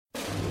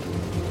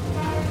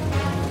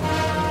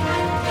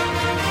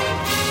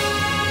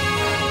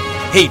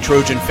Hey,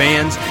 Trojan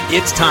fans,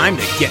 it's time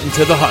to get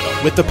into the huddle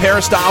with the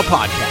Peristyle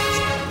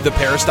Podcast. The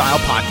Peristyle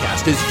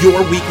Podcast is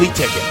your weekly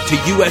ticket to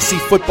USC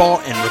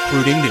football and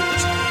recruiting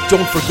news.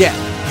 Don't forget,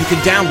 you can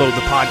download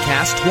the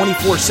podcast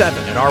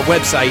 24/7 at our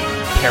website,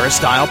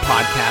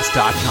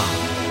 peristylepodcast.com.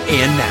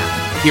 And now,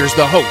 here's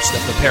the host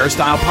of the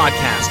Peristyle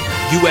Podcast,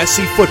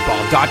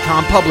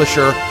 USCFootball.com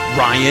publisher,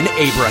 Ryan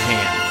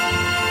Abraham.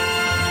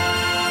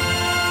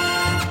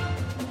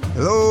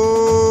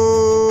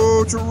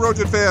 Hello,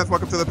 Trojan fans.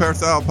 Welcome to the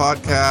Peristyle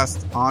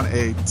Podcast on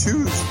a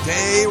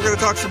Tuesday. We're going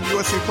to talk some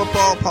USC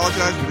football.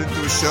 Apologize, we didn't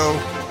do a show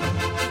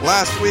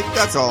last week.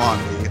 That's all on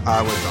me.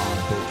 I was on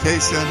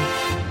vacation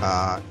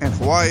in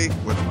Hawaii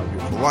with my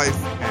beautiful wife,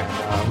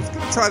 and I was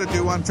going to try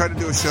to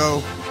do a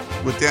show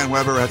with Dan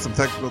Weber. Had some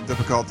technical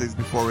difficulties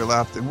before we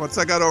left, and once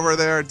I got over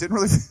there, didn't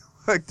really feel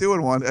like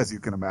doing one, as you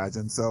can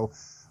imagine. So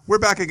we're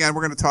back again.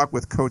 We're going to talk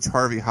with Coach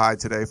Harvey Hyde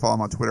today. Follow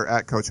him on Twitter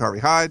at Coach Harvey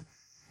Hyde.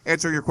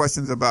 Answer your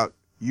questions about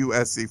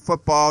USC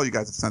football. You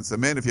guys have sent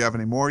some in. If you have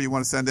any more you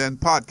want to send in,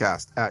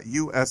 podcast at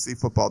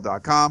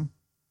uscfootball.com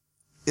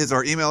is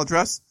our email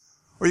address.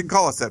 Or you can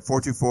call us at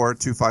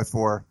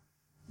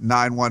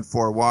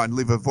 424-254-9141.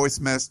 Leave a voice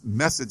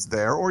message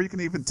there, or you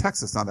can even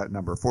text us on that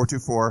number,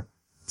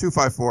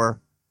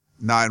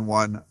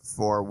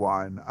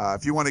 424-254-9141.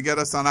 If you want to get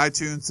us on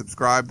iTunes,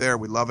 subscribe there.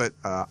 We love it.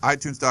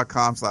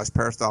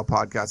 iTunes.com/Peristyle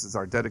is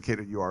our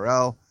dedicated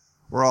URL.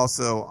 We're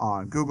also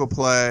on Google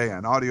Play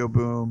and Audio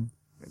Boom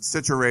and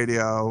Stitcher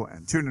Radio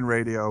and TuneIn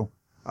Radio.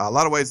 A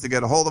lot of ways to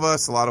get a hold of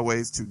us, a lot of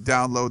ways to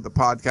download the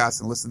podcast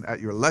and listen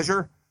at your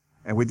leisure.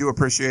 And we do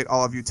appreciate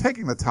all of you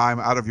taking the time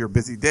out of your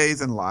busy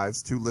days and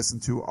lives to listen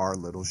to our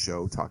little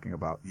show talking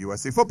about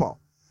USC football.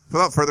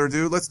 Without further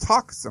ado, let's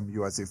talk some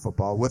USC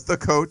football with the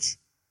coach,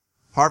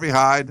 Harvey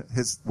Hyde,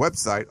 his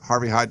website,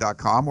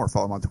 harveyhyde.com, or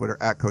follow him on Twitter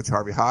at Coach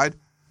Harvey Hyde.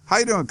 How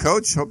you doing,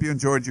 Coach? Hope you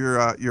enjoyed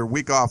your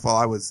week off while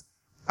I was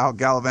out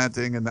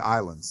gallivanting in the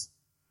islands.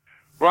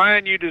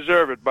 Ryan, you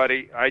deserve it,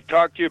 buddy. I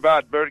talked to you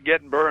about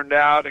getting burned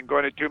out and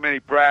going to too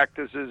many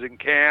practices and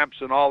camps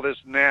and all this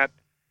and that.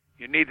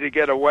 You need to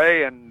get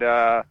away, and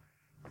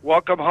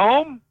welcome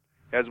home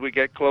as we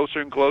get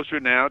closer and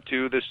closer now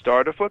to the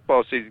start of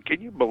football season.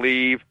 Can you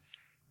believe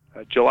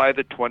July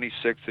the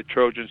 26th, the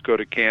Trojans go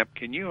to camp?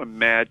 Can you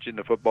imagine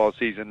the football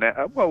season?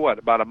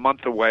 About a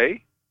month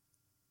away?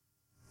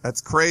 That's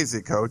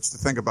crazy, Coach, to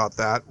think about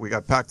that. We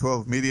got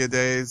Pac-12 media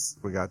days.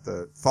 We got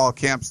the fall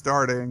camp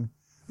starting.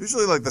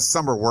 Usually, like, the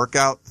summer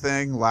workout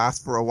thing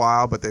lasts for a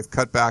while, but they've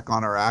cut back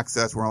on our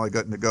access. We're only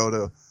getting to go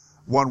to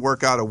one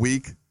workout a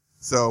week.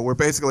 So we're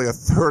basically a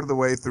third of the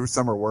way through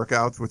summer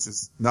workouts, which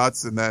is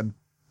nuts. And then,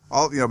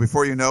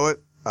 before you know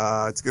it,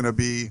 it's going to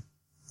be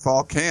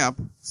fall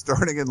camp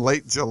starting in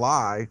late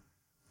July,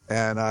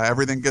 and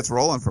everything gets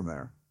rolling from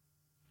there.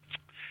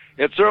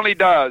 It certainly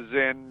does.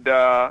 And,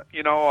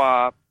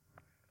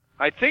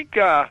 I think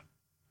that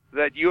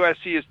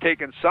USC has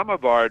taken some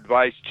of our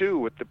advice, too,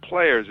 with the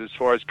players as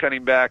far as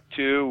cutting back,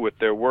 too, with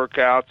their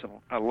workouts and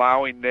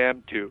allowing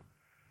them to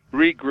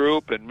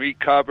regroup and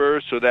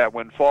recover so that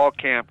when fall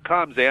camp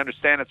comes, they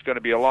understand it's going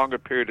to be a longer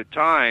period of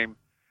time,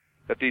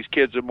 that these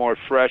kids are more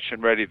fresh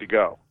and ready to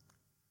go.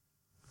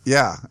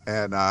 Yeah,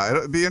 and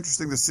it'll be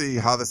interesting to see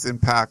how this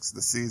impacts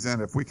the season,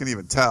 if we can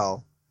even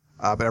tell.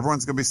 But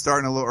everyone's going to be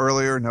starting a little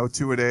earlier, no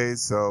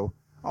two-a-days, so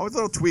always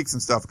little tweaks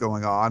and stuff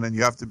going on, and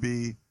you have to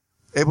be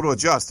able to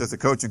adjust as a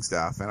coaching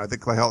staff. And I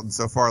think Clay Helton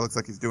so far looks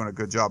like he's doing a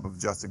good job of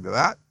adjusting to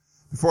that.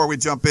 Before we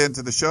jump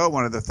into the show, I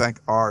wanted to thank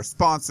our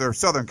sponsor,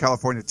 Southern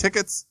California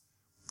Tickets,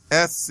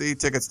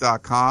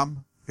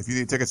 sctickets.com. If you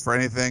need tickets for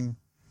anything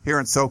here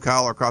in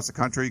SoCal or across the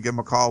country, give them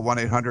a call,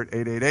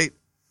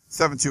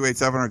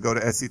 1-800-888-7287, or go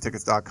to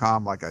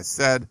sctickets.com. Like I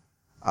said,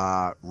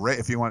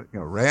 if you want,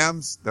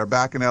 Rams, they're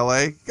back in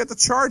LA. Get the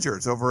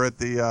Chargers over at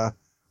the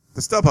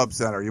StubHub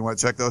Center. You want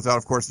to check those out.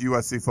 Of course,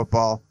 USC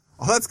football.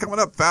 Oh, that's coming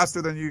up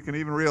faster than you can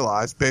even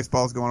realize.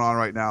 Baseball's going on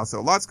right now.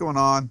 So lots going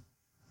on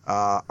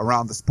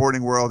around the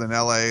sporting world in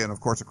L.A. and, of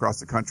course,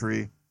 across the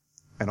country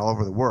and all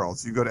over the world.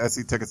 So you go to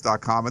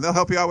sctickets.com, and they'll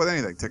help you out with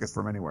anything, tickets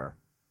from anywhere.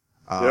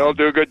 They'll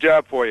do a good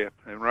job for you.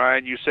 And,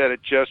 Ryan, you said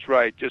it just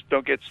right. Just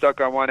don't get stuck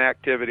on one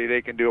activity.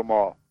 They can do them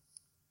all.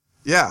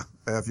 Yeah.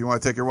 If you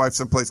want to take your wife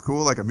someplace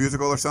cool, like a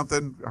musical or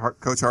something,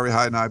 Coach Harvey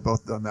Hyde and I have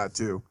both done that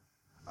too.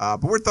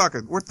 But we're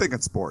thinking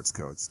sports,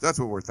 Coach. That's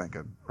what we're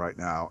thinking right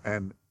now.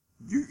 And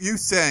you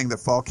saying that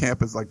fall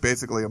camp is like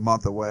basically a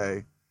month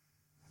away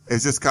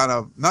is just kind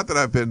of, not that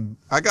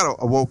I got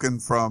awoken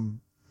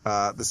from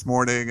this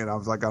morning, and I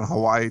was like on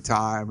Hawaii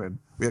time, and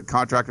we had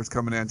contractors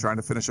coming in trying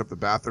to finish up the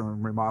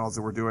bathroom remodels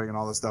that we're doing and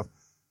all this stuff.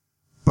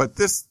 But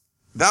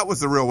that was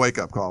the real wake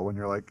up call when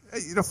you're like,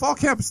 hey, fall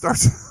camp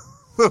starts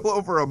a little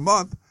over a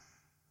month.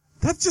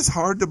 That's just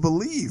hard to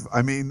believe.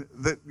 I mean,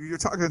 that you're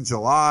talking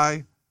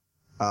July,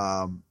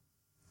 and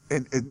I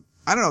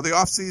don't know, the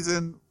off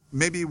season,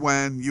 maybe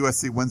when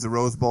USC wins the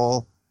Rose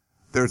Bowl,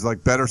 there's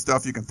like better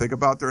stuff you can think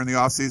about during the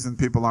off season.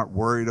 People aren't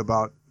worried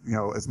about,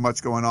 as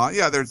much going on.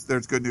 Yeah,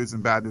 there's good news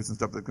and bad news and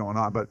stuff that's going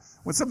on. But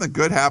when something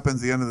good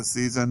happens at the end of the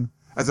season,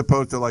 as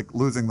opposed to like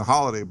losing the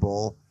Holiday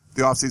Bowl,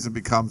 the offseason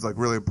becomes like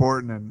really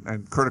important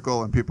and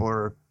critical, and people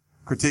are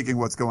critiquing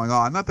what's going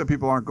on. Not that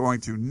people aren't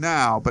going to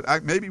now,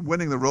 but maybe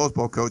winning the Rose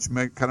Bowl, Coach,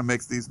 kind of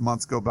makes these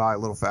months go by a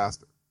little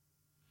faster.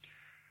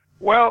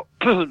 Well,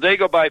 they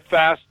go by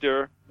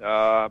faster.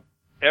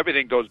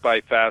 Everything goes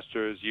by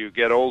faster as you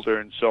get older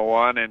and so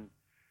on, and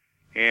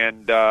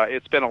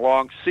it's been a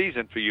long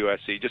season for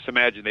USC. Just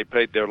imagine they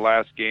played their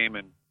last game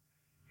in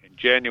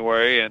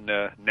January, and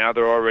now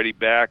they're already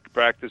back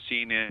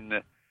practicing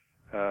in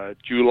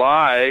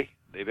July.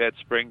 They've had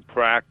spring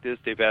practice,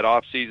 they've had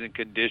off-season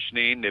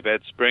conditioning, they've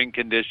had spring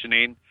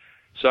conditioning,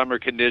 summer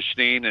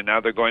conditioning, and now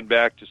they're going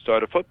back to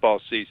start a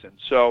football season.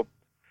 So,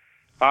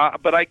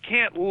 but I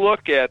can't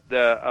look at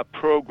a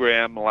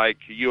program like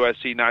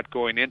USC not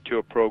going into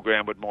a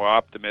program with more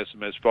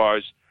optimism as far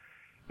as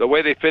the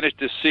way they finished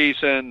the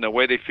season, the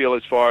way they feel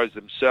as far as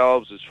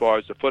themselves, as far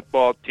as the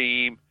football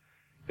team,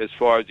 as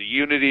far as the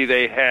unity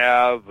they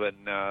have,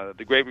 and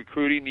the great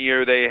recruiting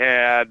year they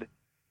had.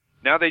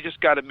 Now they just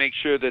got to make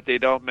sure that they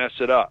don't mess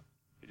it up.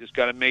 They just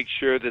got to make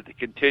sure that they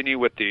continue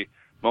with the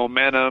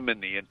momentum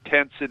and the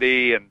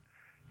intensity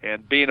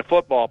and being a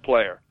football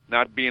player,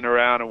 not being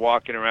around and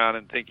walking around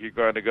and think you're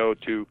going to go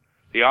to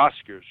the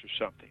Oscars or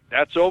something.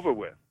 That's over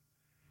with.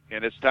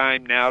 And it's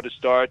time now to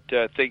start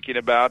thinking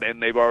about,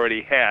 and they've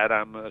already had,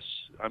 I'm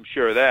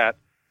sure of that,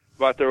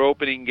 about their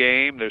opening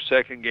game, their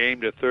second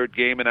game, their third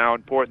game, and how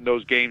important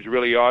those games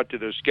really are to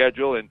their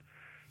schedule, and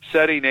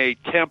setting a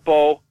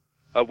tempo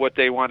of what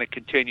they want to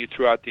continue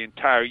throughout the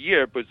entire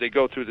year, because they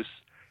go through this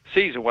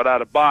season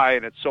without a bye,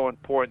 and it's so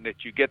important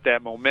that you get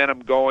that momentum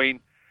going.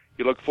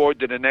 You look forward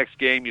to the next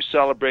game, you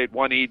celebrate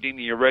one evening,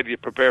 and you're ready to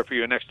prepare for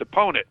your next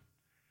opponent.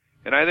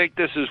 And I think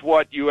this is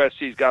what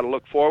USC's got to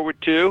look forward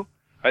to.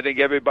 I think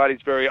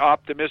everybody's very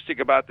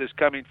optimistic about this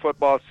coming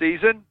football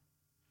season.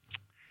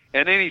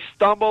 And any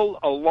stumble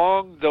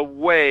along the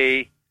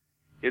way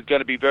is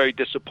going to be very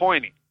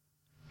disappointing.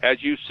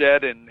 As you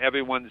said, and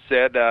everyone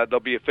said, they'll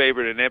be a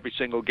favorite in every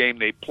single game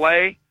they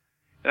play.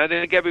 And I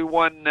think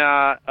everyone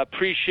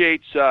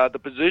appreciates the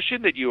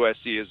position that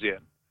USC is in.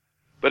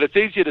 But it's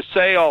easy to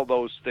say all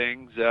those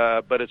things,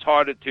 but it's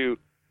harder to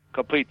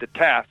complete the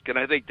task. And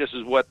I think this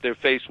is what they're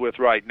faced with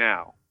right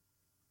now.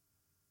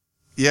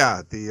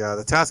 Yeah,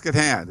 the task at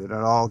hand, and it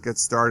all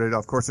gets started.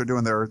 Of course, they're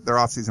doing their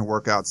off-season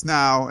workouts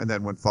now, and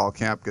then when fall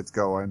camp gets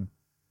going,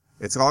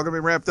 it's all going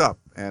to be ramped up.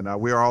 And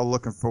we are all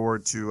looking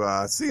forward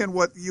to seeing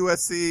what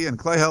USC and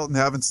Clay Helton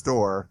have in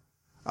store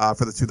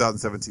for the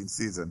 2017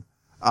 season.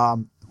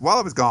 While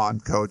I was gone,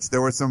 Coach,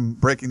 there was some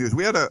breaking news.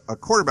 We had a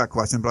quarterback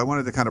question, but I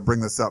wanted to kind of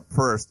bring this up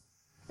first.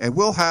 And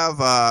we'll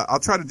have I'll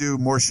try to do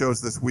more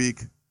shows this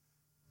week.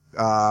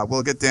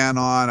 We'll get Dan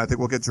on. I think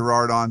we'll get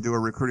Gerard on, do a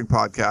recruiting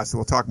podcast. So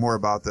we'll talk more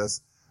about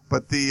this.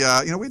 But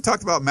we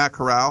talked about Matt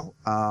Corral,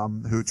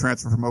 who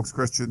transferred from Oaks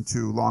Christian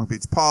to Long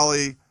Beach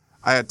Poly.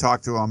 I had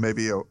talked to him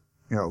maybe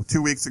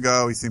 2 weeks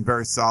ago. He seemed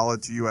very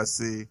solid to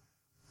USC.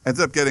 Ends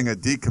up getting a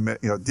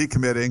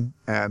decommitting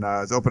and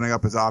is opening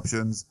up his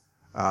options.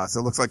 So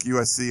it looks like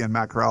USC and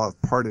Matt Corral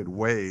have parted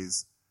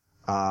ways.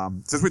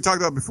 Since we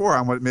talked about before,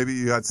 on what maybe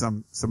you had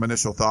some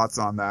initial thoughts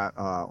on that,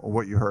 or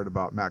what you heard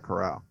about Matt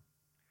Corral.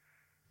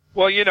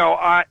 Well,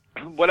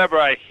 whatever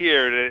I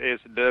hear, it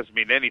doesn't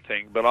mean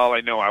anything, but all I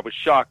know, I was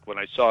shocked when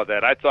I saw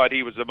that. I thought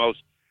he was the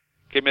most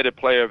committed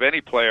player of any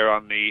player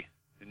on the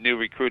new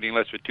recruiting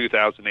list for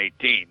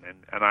 2018,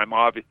 and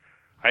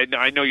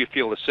I know you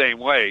feel the same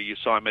way. You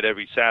saw him at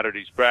every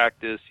Saturday's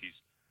practice. He's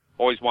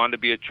always wanted to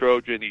be a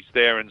Trojan. He's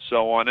there and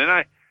so on, and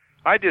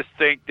I just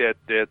think that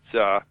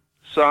it's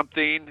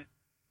something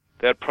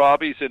that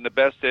probably is in the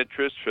best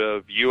interest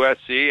of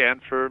USC and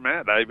for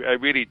Matt. I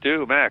really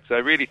do, Max. I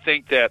really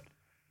think that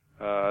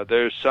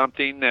there's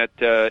something that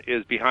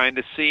is behind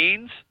the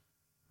scenes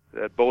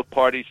that both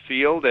parties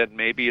feel that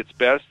maybe it's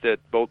best that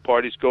both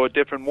parties go a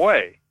different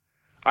way.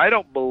 I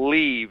don't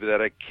believe that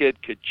a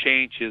kid could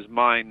change his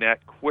mind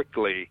that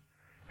quickly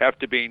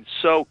after being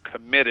so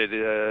committed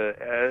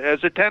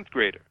as a 10th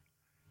grader.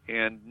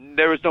 And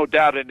there was no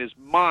doubt in his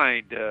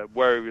mind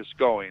where he was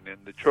going, and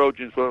the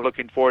Trojans were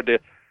looking forward to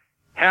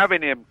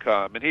having him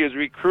come, and he was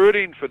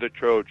recruiting for the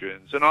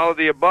Trojans and all of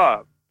the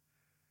above.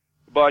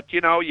 But,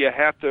 you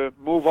have to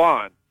move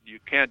on. You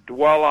can't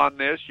dwell on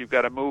this. You've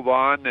got to move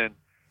on. And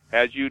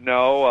as you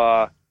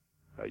know,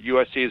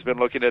 USC has been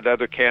looking at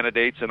other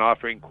candidates and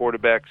offering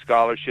quarterback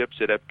scholarships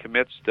that have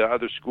commits to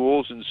other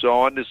schools and so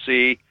on to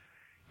see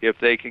if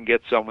they can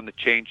get someone to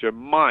change their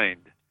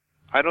mind.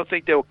 I don't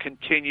think they'll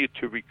continue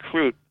to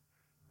recruit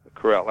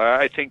Corral.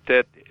 I think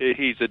that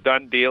he's a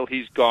done deal.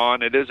 He's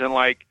gone. It isn't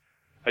like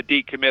a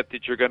decommit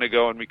that you're going to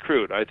go and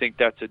recruit. I think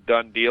that's a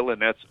done deal,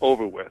 and that's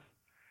over with.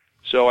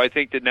 So I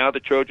think that now the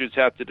Trojans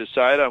have to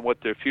decide on what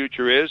their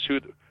future is,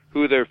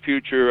 who their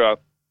future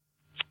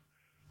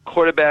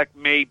quarterback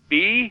may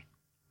be.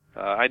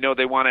 I know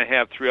they want to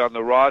have 3 on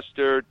the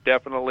roster,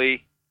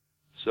 definitely.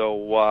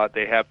 So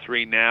they have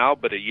 3 now,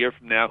 but a year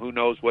from now, who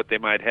knows what they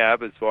might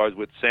have as far as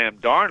with Sam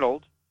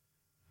Darnold.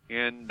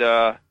 And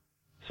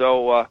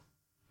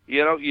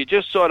you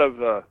just sort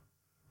of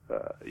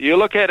you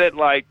look at it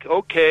like,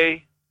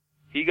 okay,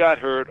 He got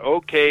hurt.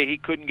 Okay, he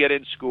couldn't get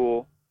in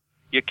school.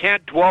 You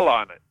can't dwell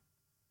on it.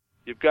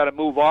 You've got to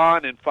move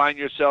on and find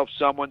yourself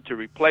someone to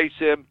replace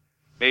him.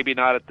 Maybe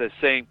not at the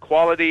same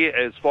quality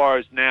as far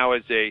as now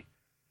as a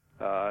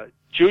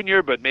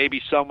junior, but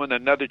maybe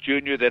another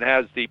junior that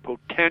has the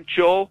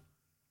potential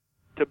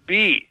to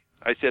be,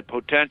 I said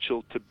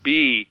potential to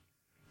be,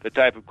 the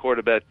type of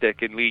quarterback that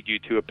can lead you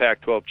to a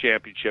Pac-12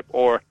 championship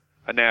or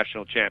a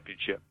national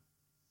championship.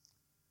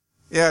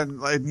 Yeah,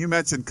 and you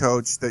mentioned,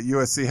 Coach, that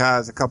USC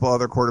has a couple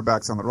other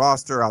quarterbacks on the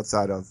roster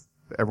outside of,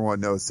 everyone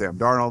knows, Sam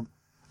Darnold.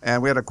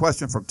 And we had a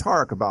question from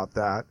Tarek about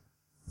that.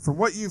 From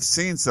what you've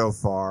seen so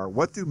far,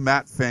 what do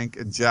Matt Fink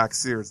and Jack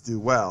Sears do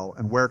well,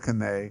 and where can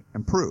they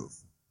improve?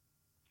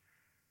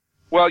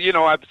 Well,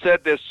 I've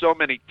said this so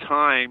many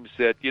times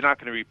that you're not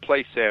going to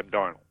replace Sam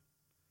Darnold.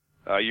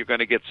 You're going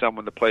to get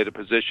someone to play the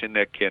position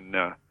that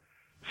can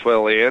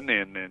fill in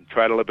and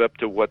try to live up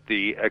to what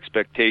the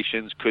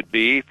expectations could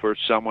be for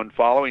someone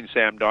following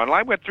Sam Darnold.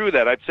 I went through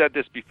that. I've said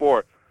this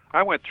before.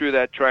 I went through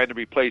that trying to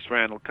replace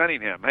Randall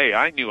Cunningham. Hey,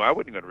 I knew I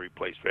wasn't going to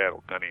replace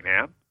Randall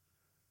Cunningham.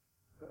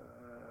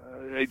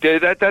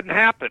 That doesn't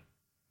happen.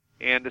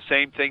 And the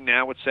same thing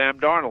now with Sam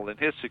Darnold and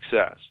his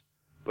success.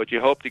 But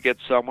you hope to get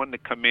someone to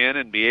come in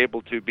and be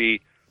able to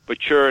be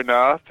mature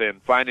enough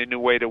and find a new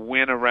way to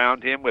win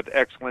around him with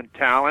excellent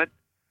talent.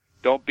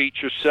 Don't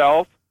beat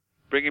yourself.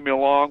 Bring him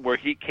along where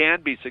he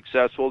can be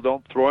successful.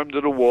 Don't throw him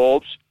to the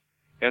wolves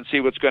and see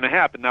what's going to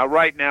happen. Now,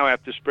 right now,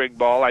 after spring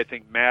ball, I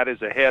think Matt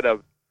is ahead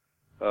of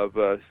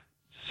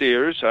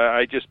Sears.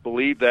 I just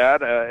believe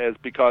that as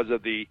because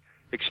of the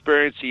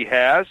experience he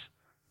has.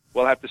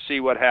 We'll have to see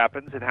what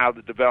happens and how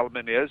the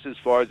development is as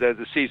far as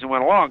the season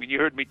went along. And you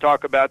heard me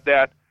talk about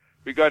that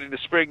regarding the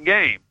spring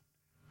game.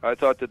 I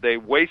thought that they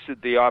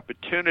wasted the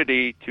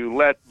opportunity to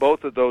let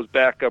both of those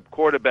backup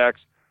quarterbacks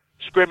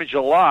scrimmage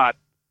a lot,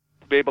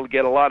 to be able to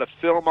get a lot of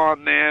film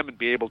on them and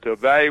be able to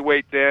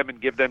evaluate them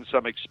and give them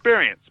some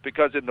experience.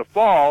 Because in the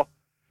fall,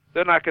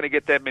 they're not going to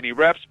get that many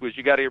reps because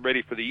you got to get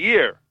ready for the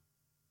year.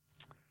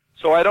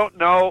 So I don't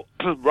know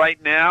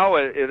right now.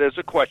 It is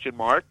a question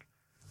mark.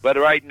 But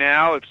right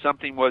now, if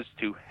something was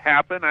to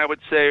happen, I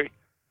would say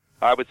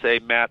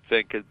Matt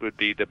Fink would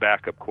be the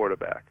backup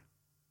quarterback.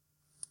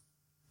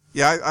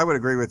 Yeah, I would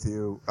agree with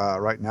you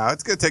right now.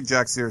 It's going to take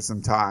Jack Sears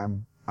some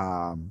time.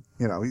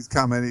 He's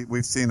coming.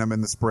 We've seen him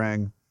in the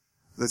spring.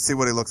 Let's see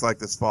what he looks like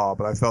this fall.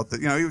 But I felt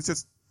that,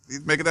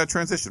 he's making that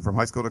transition from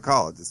high school to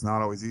college. It's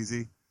not always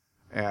easy.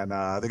 And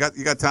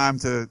you got time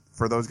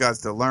for those guys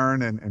to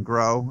learn and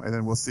grow. And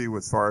then we'll see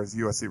as far as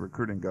USC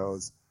recruiting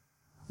goes,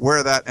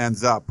 where that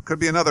ends up. Could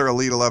be another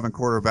Elite 11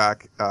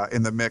 quarterback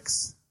in the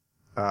mix.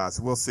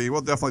 So we'll see.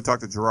 We'll definitely talk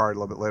to Gerard a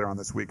little bit later on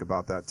this week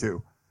about that,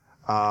 too.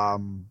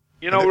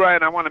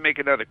 Ryan, I want to make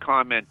another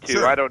comment, too.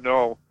 Sure. I don't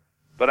know,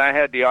 but I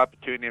had the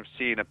opportunity of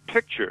seeing a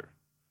picture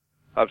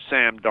of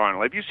Sam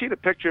Darnold. Have you seen a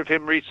picture of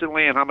him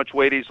recently and how much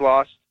weight he's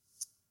lost?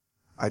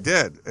 I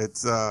did.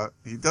 It's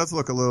he does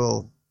look a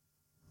little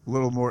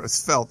more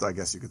svelte, I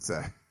guess you could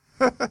say.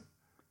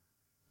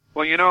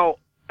 Well,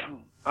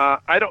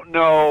 I don't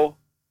know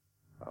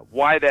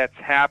why that's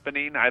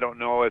happening. I don't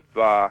know if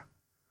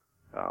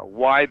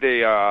why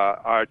they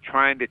are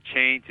trying to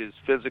change his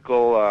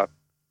physical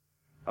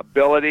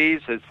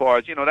abilities. As far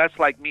as that's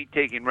like me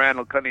taking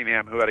Randall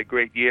Cunningham, who had a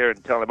great year,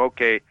 and telling him,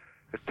 okay,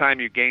 it's time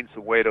you gain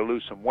some weight or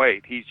lose some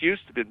weight. He's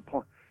used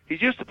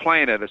to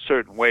playing at a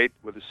certain weight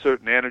with a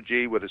certain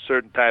energy, with a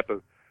certain type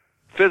of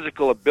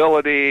physical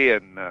ability,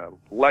 and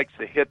likes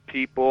to hit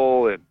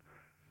people,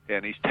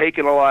 and he's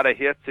taken a lot of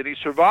hits, and he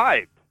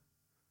survived.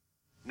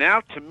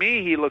 Now, to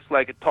me, he looks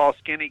like a tall,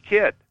 skinny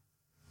kid.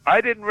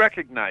 I didn't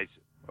recognize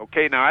him.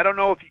 Okay, now, I don't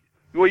know if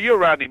you're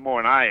around him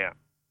more than I am,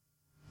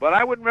 but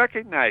I wouldn't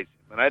recognize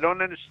him, and I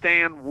don't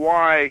understand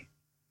why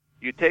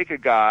you take a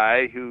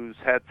guy who's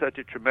had such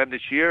a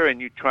tremendous year and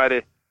you try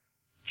to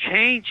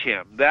change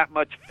him that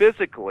much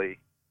physically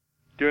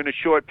during a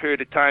short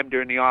period of time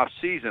during the off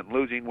season,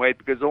 losing weight,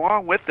 because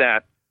along with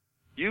that,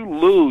 you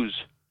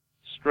lose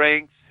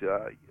strength.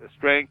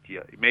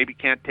 You maybe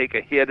can't take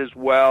a hit as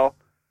well.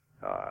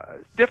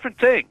 Different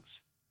things.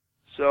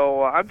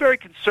 So I'm very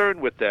concerned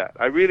with that.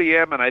 I really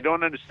am, and I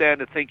don't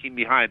understand the thinking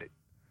behind it.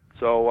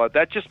 So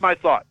that's just my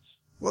thoughts.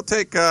 We'll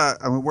take.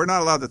 We're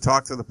not allowed to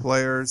talk to the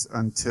players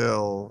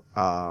until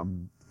a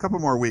couple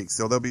more weeks.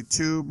 So there'll be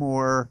 2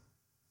 more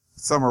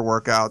summer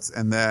workouts,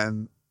 and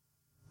then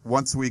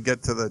once we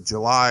get to the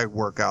July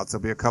workouts,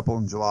 there'll be a couple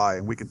in July,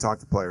 and we can talk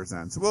to players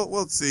then. So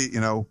we'll see.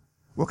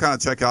 We'll kind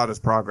of check out his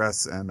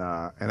progress and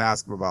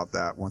ask him about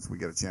that once we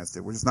get a chance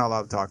to. We're just not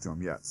allowed to talk to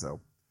him yet, so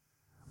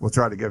we'll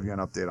try to give you an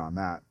update on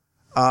that.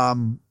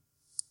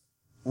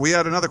 We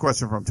had another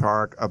question from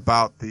Tarek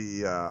about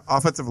the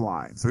offensive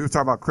line. So we were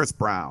talking about Chris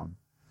Brown.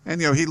 And,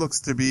 he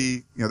looks to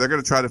be, they're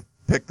going to try to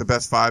pick the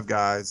best 5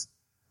 guys.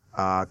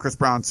 Chris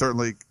Brown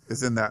certainly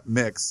is in that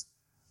mix.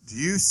 Do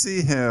you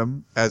see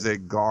him as a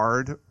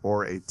guard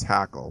or a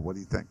tackle? What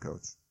do you think,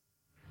 Coach?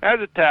 As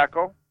a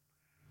tackle.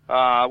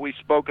 We've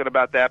spoken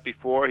about that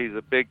before. He's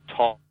a big,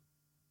 tall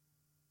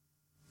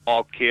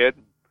kid.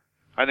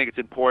 I think it's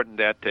important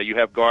that you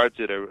have guards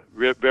that are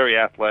very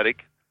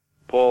athletic,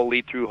 pull,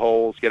 lead through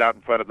holes, get out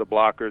in front of the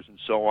blockers, and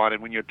so on.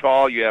 And when you're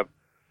tall, you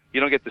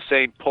don't get the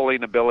same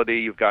pulling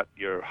ability.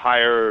 You're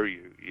higher.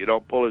 You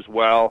don't pull as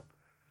well.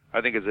 I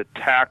think as a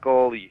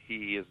tackle,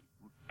 he is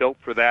built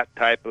for that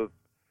type of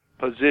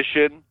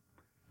position.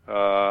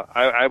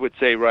 I would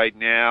say right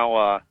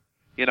now,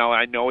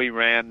 I know he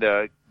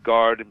ran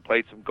guard and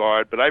played some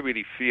guard, but I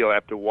really feel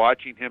after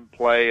watching him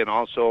play and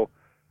also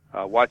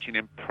watching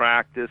him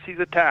practice, he's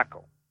a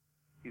tackle.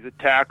 He's a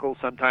tackle.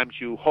 Sometimes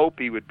you hope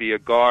he would be a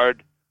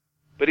guard,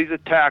 but he's a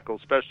tackle,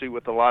 especially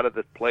with a lot of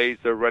the plays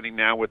they're running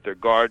now with their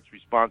guards'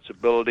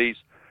 responsibilities.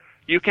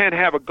 You can't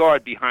have a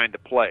guard behind the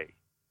play.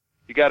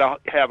 You got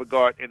to have a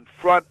guard in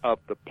front of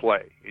the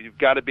play. And you've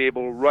got to be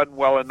able to run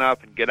well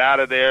enough and get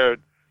out of there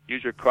and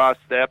use your cross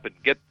step and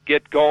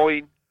get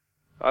going.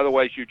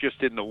 Otherwise, you're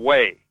just in the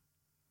way.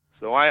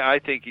 So I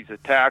think he's a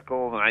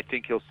tackle, and I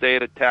think he'll stay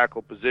at a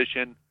tackle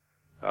position.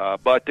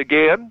 But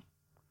again,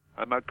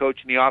 I'm not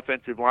coaching the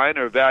offensive line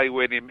or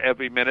evaluating him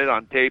every minute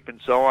on tape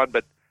and so on,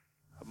 but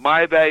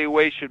my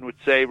evaluation would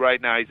say right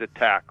now he's a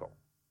tackle.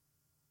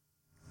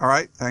 All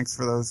right. Thanks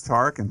for those,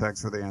 Tarek, and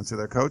thanks for the answer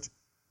there, Coach.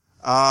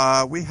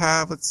 We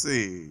have,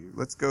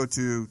 let's go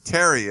to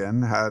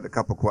Terrian, had a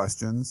couple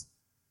questions.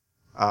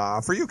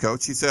 For you,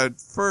 Coach, he said,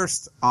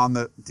 first, on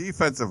the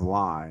defensive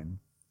line,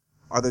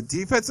 are the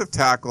defensive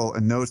tackle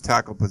and nose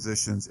tackle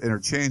positions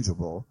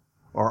interchangeable,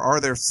 or are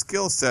there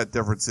skill set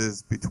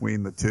differences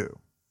between the two?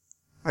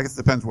 I guess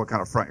it depends what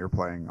kind of front you're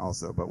playing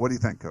also, but what do you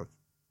think, Coach?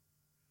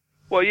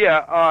 Well,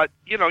 yeah,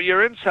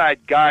 your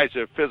inside guys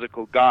are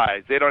physical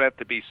guys. They don't have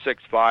to be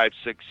 6'5",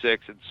 6'6",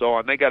 and so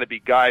on. They got to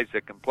be guys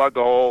that can plug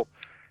a hole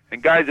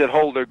and guys that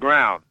hold their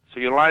ground. So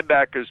your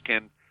linebackers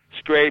can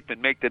scrape and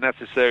make the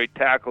necessary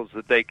tackles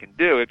that they can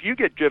do. If you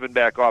get driven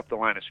back off the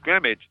line of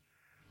scrimmage,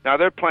 now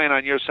they're playing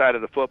on your side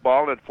of the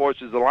football, and it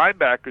forces the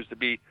linebackers to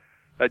be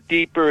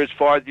deeper as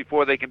far as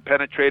before they can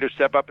penetrate or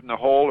step up in the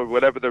hole or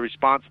whatever the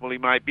responsibility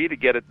might be to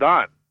get it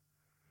done.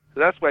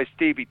 So that's why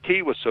Stevie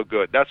T was so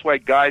good. That's why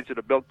guys that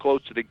are built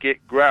close to the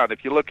ground,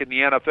 if you look in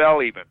the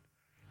NFL even,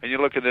 and you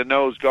look at the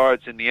nose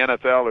guards in the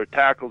NFL or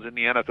tackles in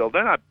the NFL,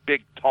 they're not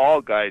big,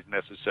 tall guys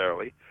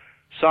necessarily.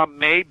 Some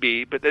may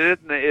be, but it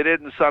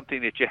isn't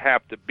something that you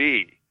have to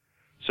be.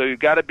 So you've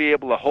got to be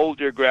able to hold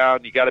your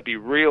ground. You've got to be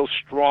real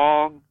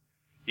strong.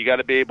 You got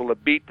to be able to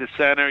beat the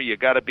center. You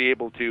got to be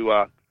able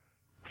to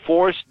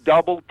force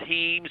double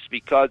teams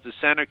because the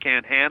center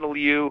can't handle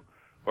you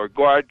or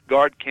guard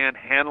can't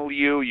handle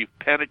you. You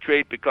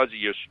penetrate because of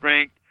your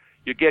strength.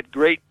 You get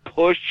great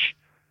push.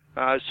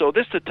 So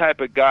this is the type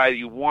of guy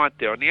you want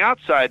there. On the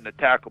outside in the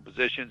tackle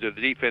positions or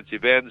the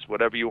defensive ends,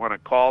 whatever you want to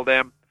call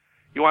them,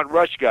 you want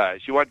rush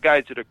guys. You want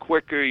guys that are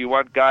quicker. You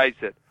want guys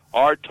that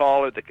are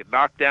taller, that can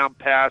knock down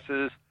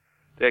passes,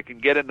 that can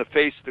get in the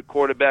face of the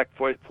quarterback,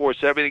 force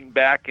everything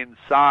back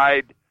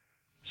inside.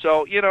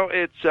 So,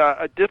 it's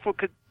a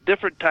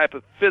different type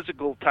of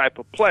physical type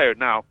of player.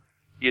 Now,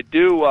 you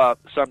do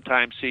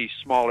sometimes see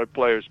smaller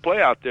players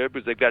play out there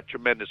because they've got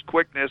tremendous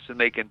quickness and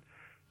they can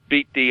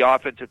beat the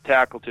offensive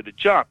tackle to the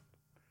jump.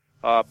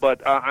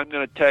 But I'm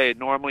going to tell you,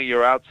 normally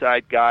your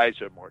outside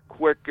guys are more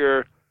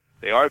quicker.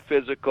 They are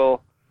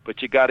physical,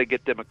 but you got to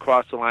get them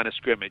across the line of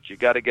scrimmage. You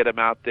got to get them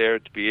out there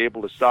to be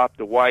able to stop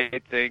the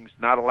wide things,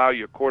 not allow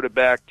your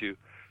quarterback to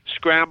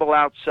scramble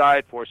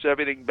outside, force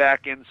everything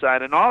back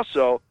inside, and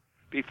also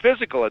be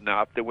physical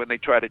enough that when they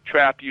try to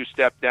trap you,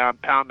 step down,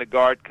 pound the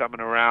guard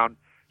coming around,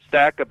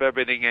 stack up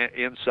everything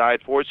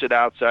inside, force it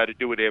outside, or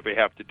do whatever you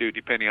have to do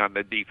depending on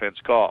the defense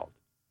called.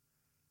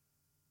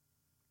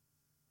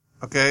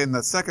 Okay, in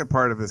the second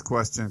part of his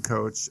question,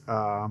 Coach,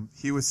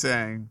 he was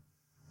saying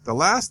the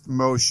last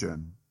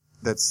motion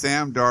that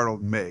Sam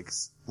Darnold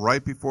makes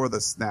right before the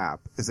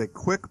snap is a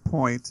quick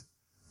point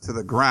to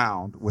the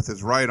ground with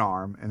his right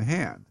arm and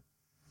hand.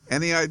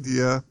 Any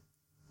idea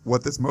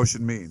what this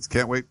motion means?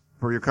 Can't wait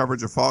for your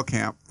coverage of fall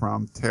camp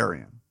from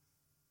Terrian.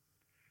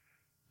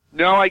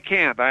 No, I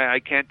can't. I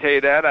can't tell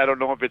you that. I don't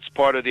know if it's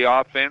part of the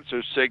offense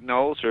or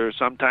signals, or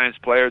sometimes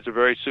players are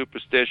very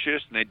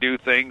superstitious and they do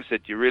things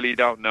that you really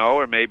don't know,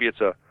 or maybe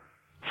it's a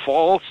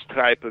false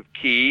type of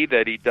key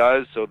that he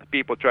does so the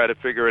people try to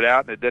figure it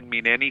out and it doesn't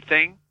mean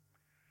anything,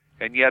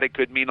 and yet it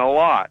could mean a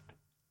lot.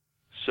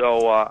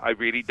 So I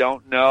really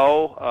don't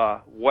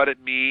know what it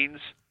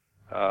means,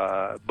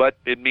 but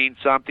it means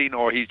something,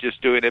 or he's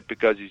just doing it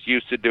because he's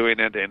used to doing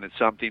it and it's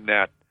something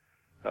that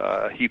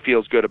he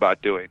feels good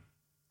about doing.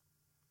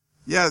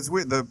 Yeah, it's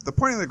weird. The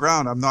point of the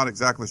ground, I'm not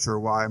exactly sure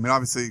why. I mean,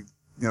 obviously,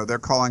 they're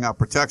calling out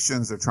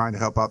protections. They're trying to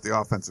help out the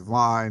offensive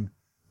line,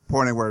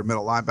 pointing where a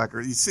middle linebacker.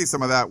 You see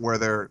some of that where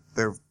they're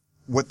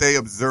what they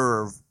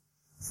observe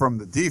from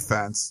the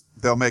defense.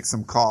 They'll make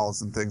some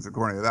calls and things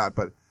according to that.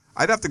 But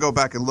I'd have to go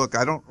back and look.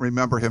 I don't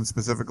remember him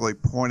specifically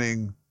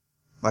pointing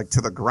like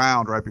to the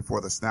ground right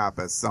before the snap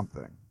as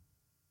something.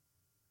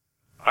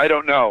 I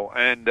don't know.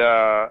 And,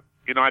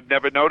 I've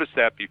never noticed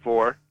that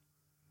before.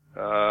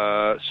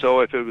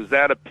 So if it was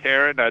that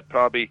apparent, I'd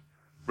probably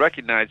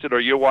recognize it, or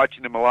you're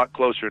watching him a lot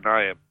closer than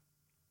I am.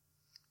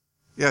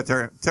 Yeah,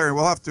 Terry,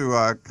 we'll have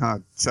to kind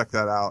of check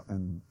that out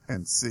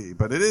and see.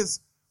 But it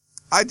is,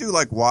 I do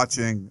like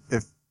watching.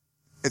 If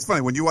it's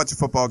funny when you watch a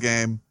football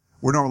game,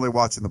 we're normally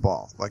watching the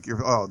ball. Like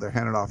they're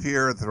handing it off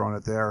here, throwing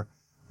it there.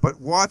 But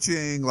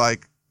watching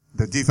like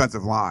the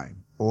defensive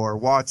line or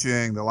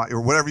watching the line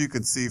or whatever you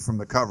can see from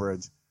the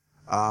coverage.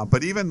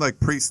 But even like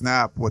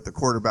pre-snap, what the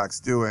quarterback's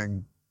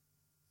doing,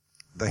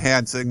 the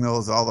hand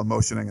signals, all the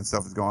motioning and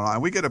stuff is going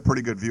on. We get a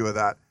pretty good view of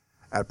that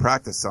at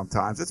practice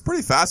sometimes. It's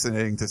pretty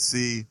fascinating to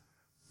see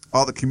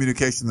all the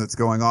communication that's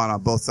going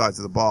on both sides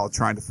of the ball,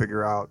 trying to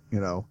figure out,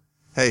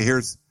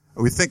 hey,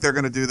 we think they're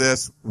going to do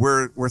this.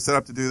 We're set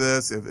up to do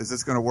this. Is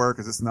this going to work?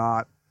 Is this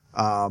not?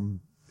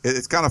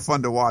 It's kind of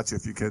fun to watch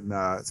if you can,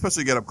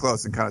 especially get up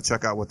close and kind of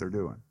check out what they're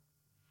doing.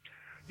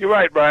 You're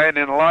right, Brian,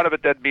 and a lot of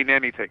it doesn't mean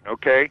anything,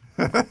 okay?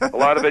 A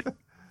lot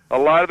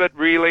of it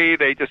really,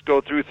 they just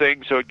go through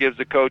things so it gives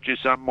the coaches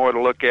something more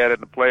to look at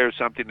and the players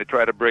something to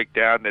try to break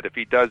down, that if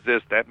he does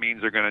this, that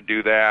means they're going to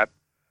do that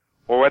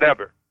or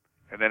whatever.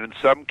 And then in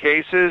some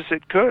cases,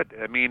 it could.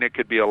 I mean, it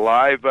could be a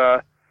live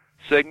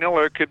signal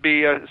or it could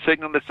be a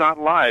signal that's not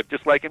live,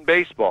 just like in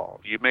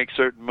baseball. You make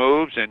certain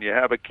moves and you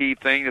have a key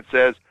thing that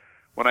says,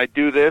 when I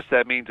do this,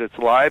 that means it's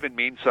live and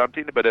means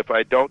something, but if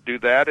I don't do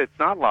that, it's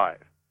not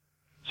live.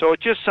 So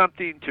it's just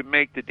something to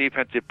make the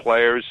defensive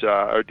players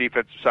or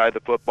defensive side of the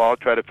football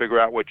try to figure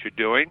out what you're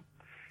doing.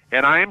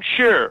 And I am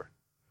sure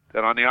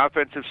that on the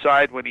offensive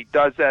side, when he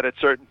does that at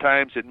certain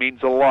times, it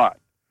means a lot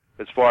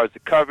as far as the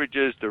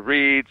coverages, the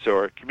reads,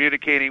 or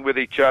communicating with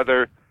each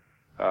other,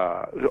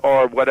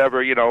 or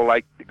whatever,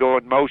 like to go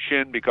in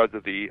motion because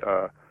of the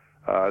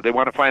they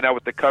want to find out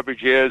what the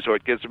coverage is, or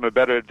it gives them a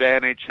better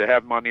advantage to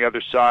have them on the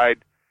other side.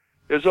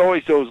 There's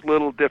always those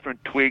little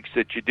different tweaks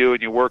that you do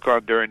and you work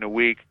on during the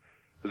week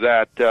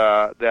that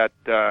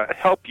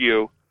help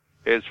you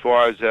as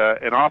far as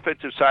an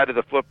offensive side of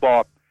the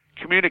football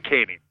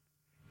communicating.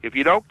 If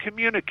you don't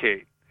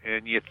communicate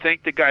and you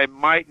think the guy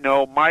might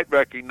know, might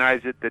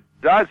recognize it, that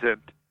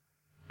doesn't,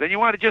 then you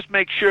want to just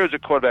make sure as a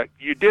quarterback,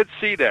 you did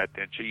see that,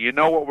 didn't you? You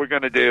know what we're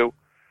going to do,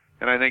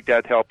 and I think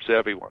that helps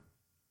everyone.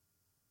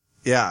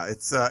 Yeah,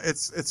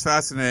 it's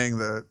fascinating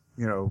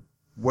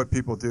what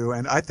people do,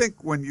 and I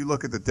think when you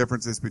look at the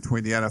differences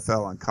between the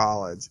NFL and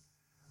college,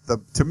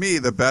 to me,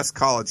 the best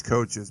college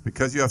coaches,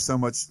 because you have so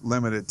much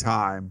limited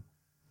time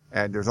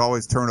and there's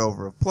always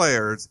turnover of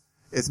players,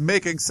 is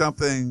making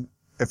something,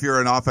 if you're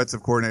an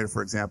offensive coordinator,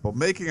 for example,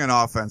 making an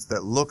offense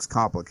that looks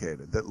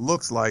complicated, that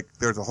looks like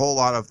there's a whole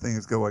lot of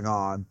things going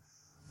on,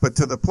 but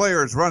to the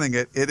players running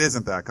it, it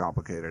isn't that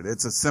complicated.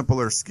 It's a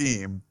simpler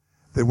scheme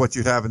than what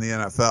you'd have in the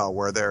NFL,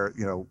 where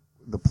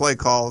the play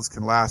calls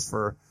can last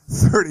for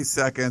 30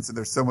 seconds and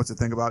there's so much to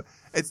think about.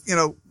 It's,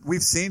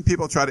 we've seen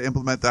people try to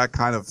implement that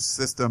kind of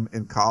system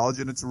in college,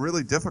 and it's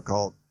really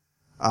difficult,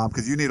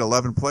 because you need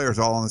 11 players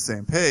all on the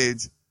same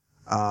page.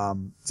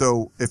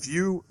 So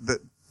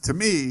to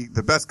me,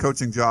 the best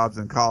coaching jobs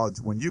in college,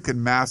 when you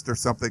can master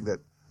something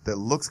that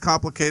looks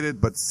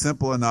complicated but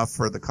simple enough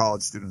for the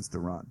college students to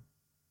run.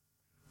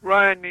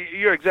 Ryan,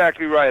 you're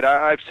exactly right.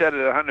 I've said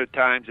it 100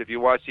 times. If you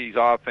watch these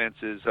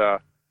offenses,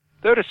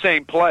 they're the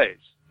same plays.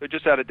 They're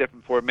just out of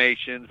different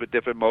formations with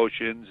different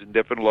motions and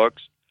different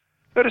looks.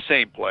 They're the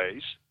same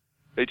plays.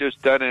 They're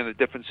just done in a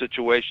different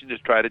situation to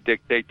try to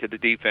dictate to the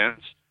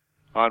defense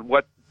on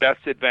what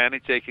best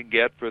advantage they can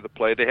get for the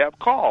play they have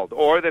called,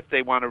 or that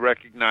they want to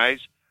recognize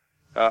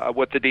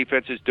what the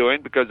defense is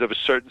doing because of a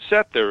certain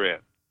set they're in.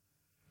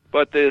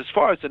 But as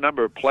far as the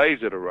number of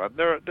plays that are run,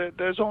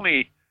 there's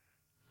only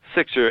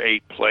 6 or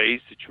 8 plays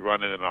that you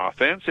run in an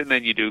offense, and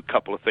then you do a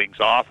couple of things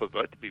off of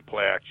it to be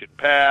play action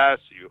pass.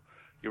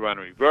 You run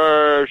a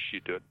reverse.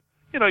 You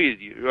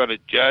run a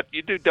jet.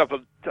 You do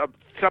a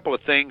couple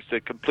of things to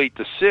complete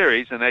the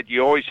series, and that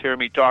you always hear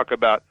me talk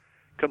about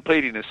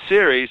completing a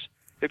series.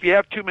 If you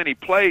have too many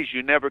plays,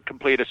 you never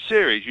complete a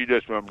series. You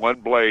just run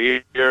one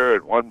play here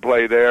and one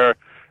play there.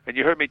 And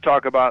you heard me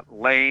talk about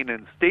Lane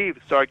and Steve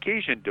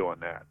Sarkisian doing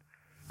that.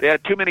 They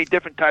had too many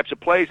different types of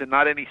plays and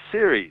not any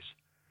series.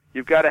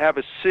 You've got to have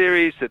a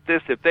series that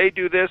if they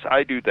do this,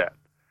 I do that.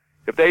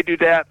 If they do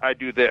that, I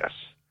do this.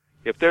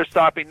 If they're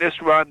stopping this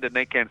run, then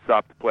they can't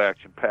stop the play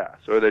action pass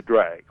or the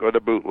drag or the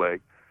bootleg.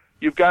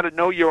 You've got to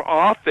know your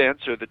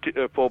offense, or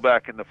the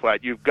fullback in the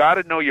flat. You've got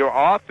to know your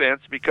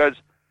offense, because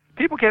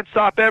people can't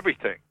stop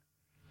everything.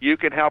 You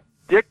can help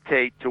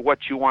dictate to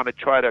what you want to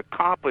try to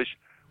accomplish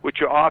with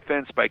your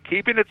offense by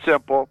keeping it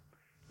simple,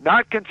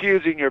 not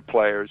confusing your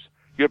players.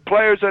 Your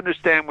players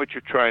understand what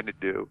you're trying to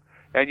do,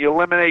 and you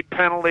eliminate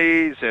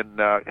penalties and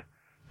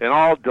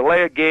all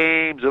delay of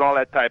games and all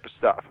that type of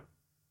stuff.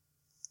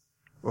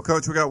 Well,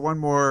 Coach, we got one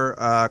more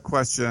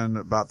question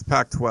about the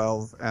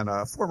Pac-12 and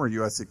a former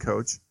USC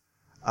coach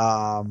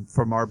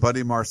from our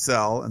buddy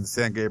Marcel in the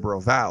San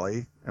Gabriel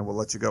Valley, and we'll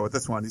let you go with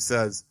this one. He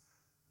says,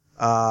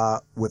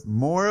 with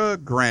Mora,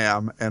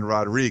 Graham, and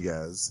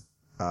Rodriguez,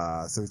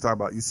 so he's talking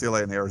about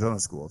UCLA and the Arizona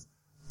schools,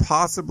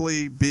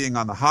 possibly being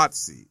on the hot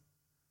seat,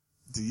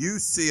 do you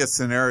see a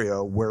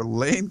scenario where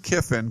Lane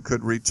Kiffin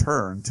could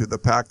return to the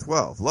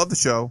Pac-12? Love the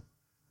show,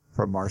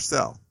 from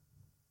Marcel.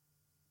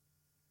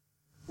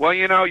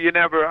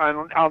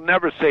 Well, I'll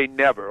never say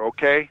never,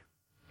 okay,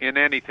 in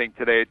anything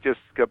today. It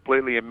just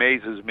completely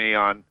amazes me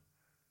on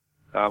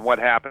what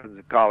happens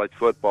in college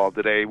football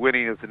today.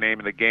 Winning is the name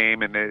of the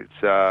game, and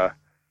it's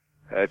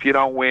if you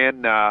don't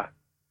win,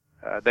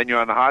 then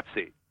you're on the hot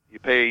seat.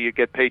 You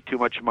get paid too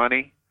much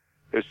money.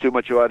 There's too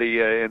much money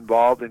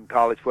involved in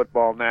college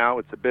football now.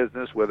 It's a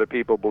business, whether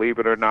people believe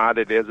it or not.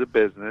 It is a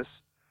business.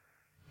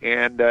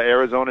 And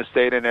Arizona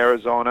State and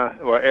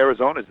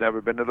Arizona's never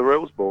been to the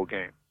Rose Bowl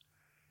game.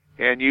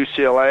 And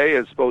UCLA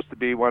is supposed to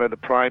be one of the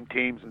prime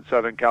teams in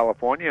Southern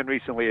California, and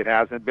recently it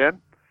hasn't been.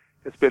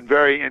 It's been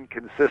very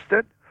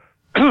inconsistent.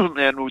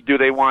 And do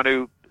they want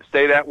to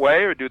stay that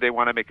way, or do they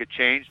want to make a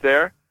change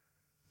there?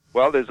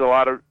 Well, there's a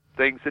lot of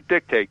things that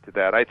dictate to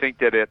that. I think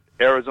that at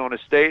Arizona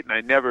State, and I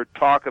never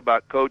talk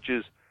about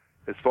coaches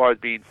as far as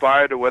being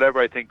fired or whatever,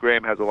 I think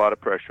Graham has a lot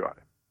of pressure on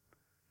him.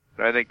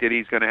 And I think that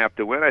he's going to have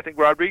to win. I think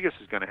Rodriguez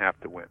is going to have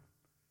to win.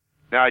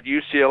 Now at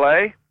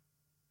UCLA,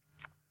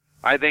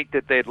 I think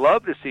that they'd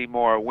love to see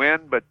Moore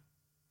win, but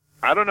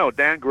I don't know.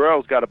 Dan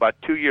Guerrero's got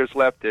about 2 years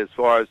left as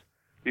far as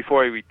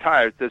before he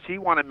retires. Does he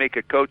want to make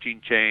a coaching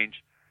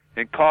change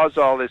and cause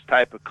all this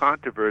type of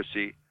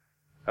controversy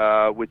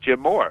with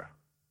Jim Moore?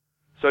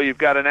 So you've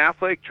got an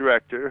athletic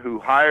director who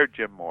hired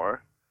Jim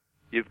Moore,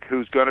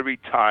 who's going to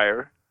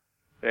retire,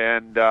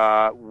 and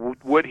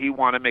would he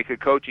want to make a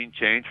coaching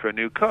change for a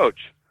new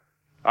coach?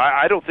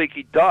 I don't think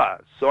he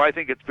does. So I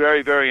think it's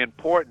very, very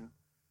important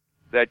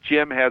that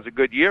Jim has a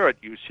good year at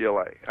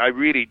UCLA. I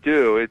really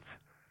do. It's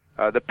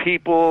the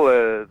people.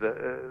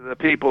 The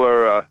people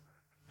are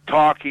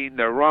talking.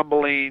 They're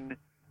rumbling.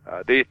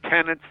 The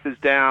attendance is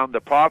down. The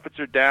profits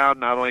are down,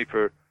 not only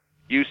for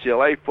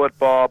UCLA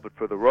football, but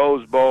for the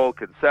Rose Bowl,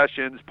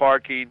 concessions,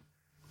 parking.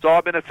 It's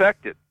all been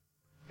affected.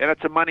 And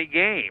it's a money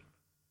game.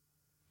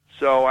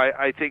 So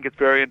I think it's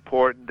very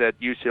important that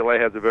UCLA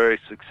has a very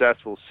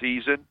successful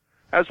season,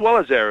 as well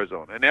as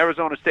Arizona and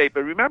Arizona State.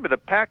 But remember, the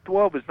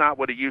Pac-12 is not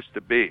what it used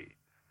to be.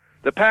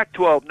 The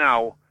Pac-12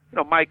 now,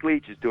 Mike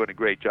Leach is doing a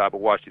great job at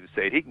Washington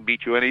State. He can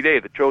beat you any day.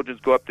 The Trojans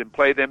go up and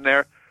play them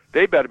there.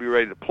 They better be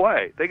ready to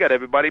play. They got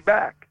everybody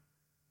back.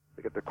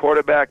 They got the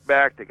quarterback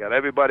back. They got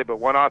everybody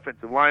but one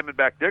offensive lineman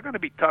back. They're going to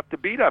be tough to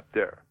beat up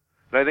there.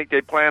 And I think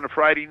they play on a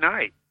Friday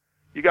night.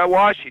 You got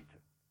Washington.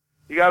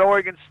 You got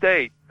Oregon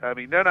State. I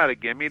mean, they're not a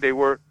gimme. They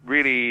weren't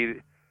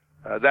really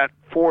that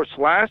force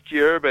last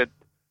year, but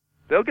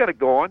they'll get it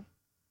going.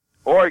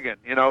 Oregon,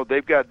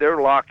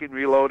 they're locking,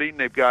 reloading.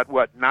 They've got,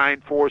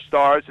 9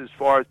 4-stars as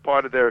far as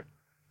part of their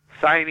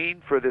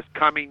signing for this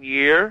coming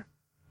year.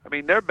 I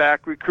mean, they're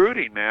back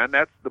recruiting, man.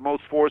 That's the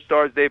most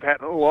 4-stars they've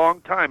had in a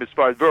long time as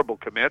far as verbal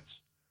commits.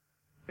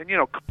 And,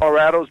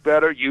 Colorado's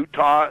better.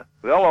 Utah,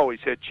 they'll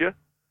always hit you.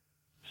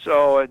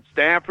 So, and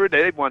Stanford,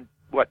 they've won,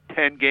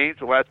 10 games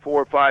the last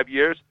 4 or 5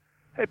 years.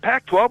 Hey,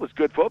 Pac-12 is a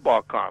good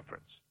football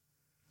conference.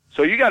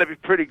 So you got to be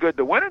pretty good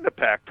to win in the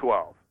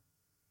Pac-12.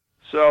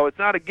 So it's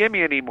not a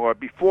gimme anymore.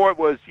 Before it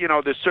was,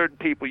 there's certain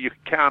people you can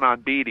count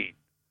on beating.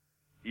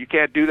 You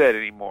can't do that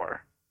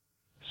anymore.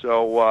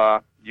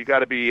 So you got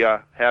to be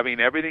having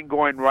everything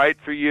going right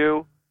for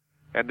you.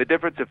 And the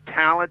difference of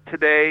talent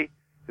today,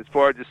 as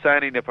far as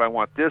deciding if I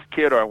want this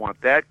kid or I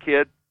want that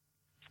kid,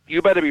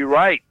 you better be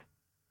right.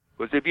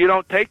 Because if you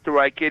don't take the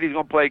right kid, he's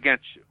going to play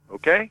against you,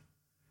 okay?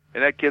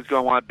 And that kid's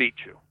going to want to beat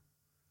you.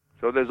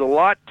 So there's a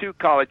lot to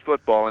college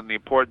football and the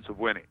importance of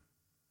winning.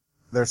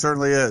 There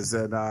certainly is.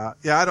 And, I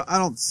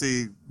don't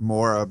see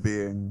Mora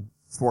being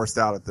forced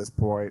out at this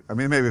point. I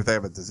mean, maybe if they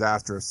have a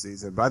disastrous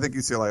season, but I think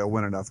UCLA will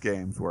win enough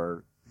games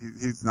where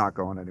he's not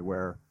going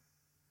anywhere.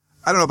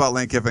 I don't know about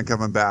Lane Kiffin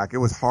coming back. It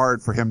was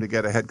hard for him to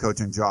get a head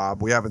coaching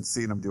job. We haven't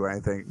seen him do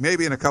anything.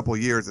 Maybe in a couple of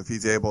years, if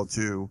he's able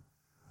to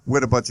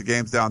win a bunch of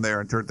games down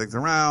there and turn things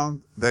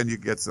around, then you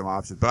get some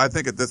options. But I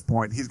think at this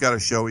point, he's got to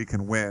show he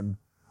can win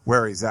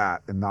where he's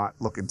at and not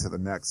look into the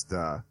next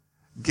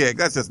gig.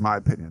 That's just my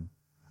opinion.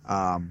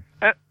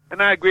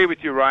 And I agree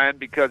with you,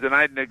 Ryan, and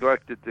I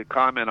neglected to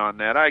comment on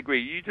that. I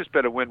agree. You just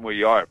better win where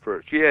you are at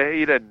first. Yeah,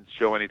 he doesn't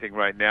show anything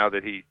right now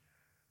that he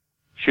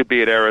should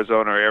be at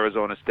Arizona or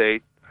Arizona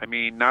State. I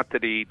mean, not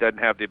that he doesn't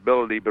have the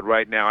ability, but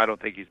right now I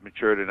don't think he's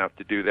matured enough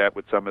to do that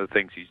with some of the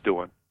things he's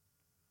doing.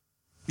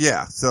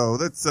 Yeah, so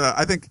that's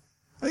I think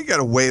you got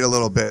to wait a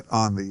little bit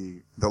on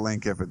the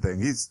Lane Kiffin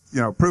thing. He's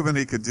proven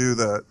he could do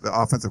the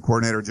offensive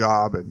coordinator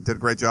job and did a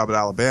great job at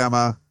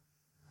Alabama,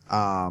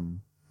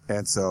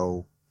 and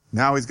so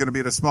now he's going to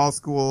be at a small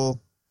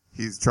school.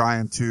 He's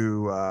trying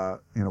to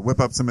whip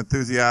up some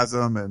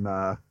enthusiasm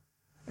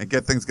and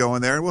get things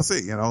going there, and we'll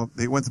see.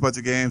 He wins a bunch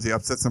of games, he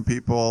upsets some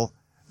people.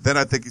 Then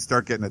I think you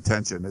start getting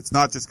attention. It's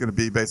not just going to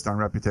be based on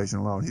reputation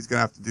alone. He's going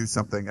to have to do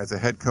something as a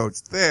head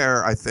coach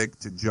there, I think,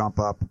 to jump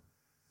up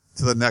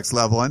to the next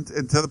level. And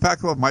to the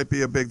Pac-12 might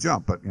be a big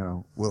jump, but,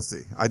 we'll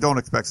see. I don't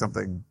expect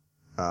something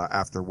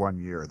after 1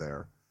 year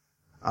there.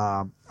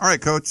 All right,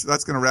 Coach,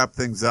 that's going to wrap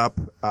things up.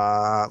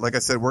 Like I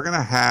said, I'm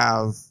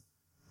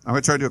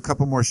going to try to do a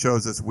couple more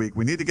shows this week.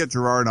 We need to get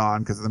Gerard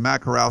on because of the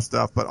Matt Corral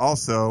stuff, but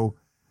also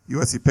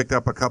USC picked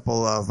up a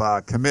couple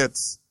of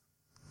commits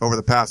over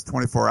the past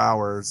 24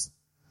 hours.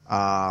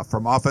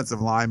 from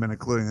offensive linemen,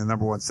 including the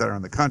number one center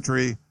in the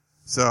country.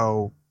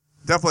 So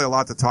definitely a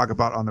lot to talk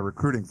about on the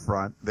recruiting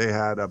front. They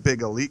had a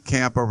big elite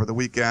camp over the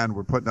weekend.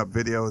 We're putting up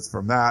videos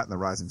from that and the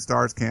Rising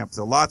Stars camp.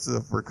 So lots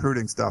of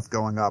recruiting stuff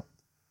going up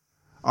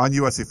on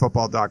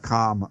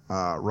USCFootball.com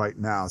right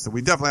now. So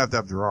we definitely have to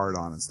have Gerard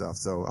on and stuff.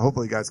 So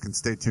hopefully you guys can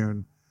stay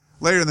tuned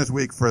later in this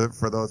week for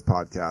those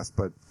podcasts.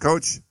 But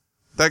Coach,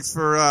 thanks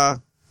for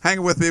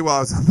hanging with me while I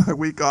was on my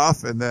week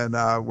off, and then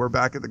we're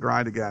back at the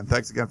grind again.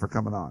 Thanks again for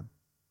coming on.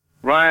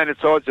 Ryan,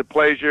 it's always a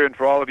pleasure, and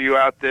for all of you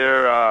out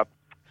there,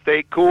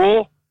 stay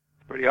cool.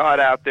 It's pretty hot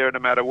out there no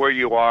matter where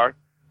you are.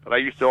 But I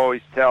used to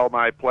always tell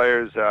my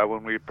players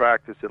when we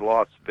practiced in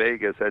Las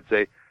Vegas, I'd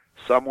say,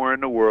 somewhere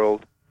in the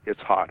world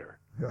it's hotter.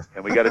 Yeah.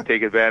 And we got to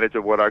take advantage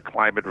of what our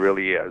climate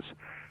really is.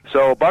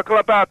 So buckle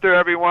up out there,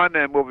 everyone,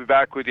 and we'll be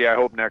back with you, I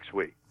hope, next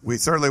week. We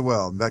certainly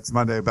will. Next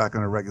Monday, back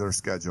on a regular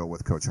schedule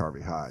with Coach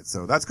Harvey Hyde.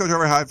 So that's Coach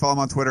Harvey Hyde. Follow him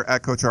on Twitter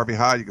at Coach Harvey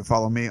Hyde. You can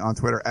follow me on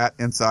Twitter at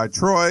Inside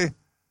Troy.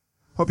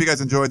 Hope you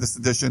guys enjoyed this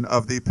edition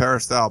of the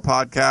Peristyle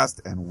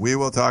Podcast, and we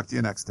will talk to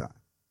you next time.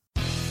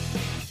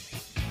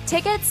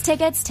 Tickets,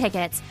 tickets,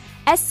 tickets.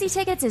 SC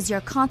Tickets is your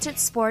concert,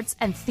 sports,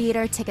 and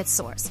theater ticket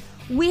source.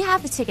 We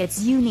have the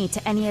tickets you need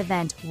to any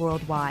event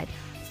worldwide.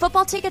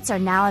 Football tickets are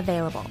now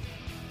available.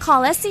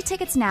 Call SC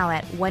Tickets now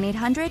at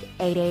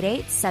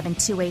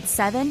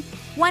 1-800-888-7287,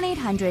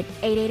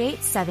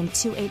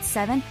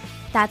 1-800-888-7287.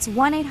 That's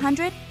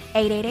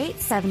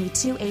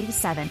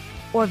 1-800-888-7287.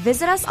 Or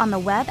visit us on the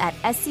web at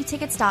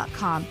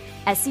sctickets.com.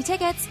 SC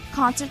Tickets,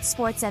 concert,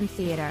 sports, and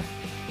theater.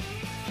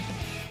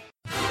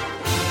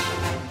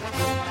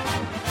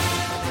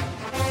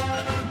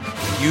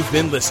 You've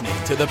been listening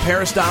to the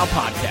Peristyle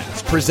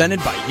Podcast, presented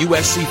by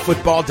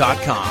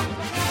USCFootball.com.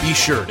 Be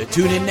sure to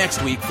tune in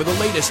next week for the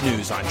latest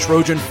news on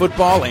Trojan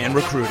football and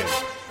recruiting.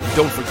 And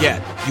don't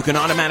forget, you can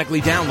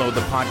automatically download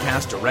the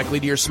podcast directly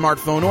to your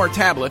smartphone or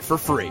tablet for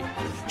free.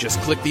 Just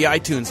click the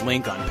iTunes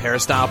link on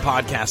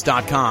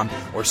peristylepodcast.com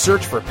or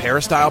search for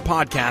Peristyle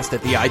Podcast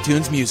at the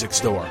iTunes Music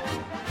Store.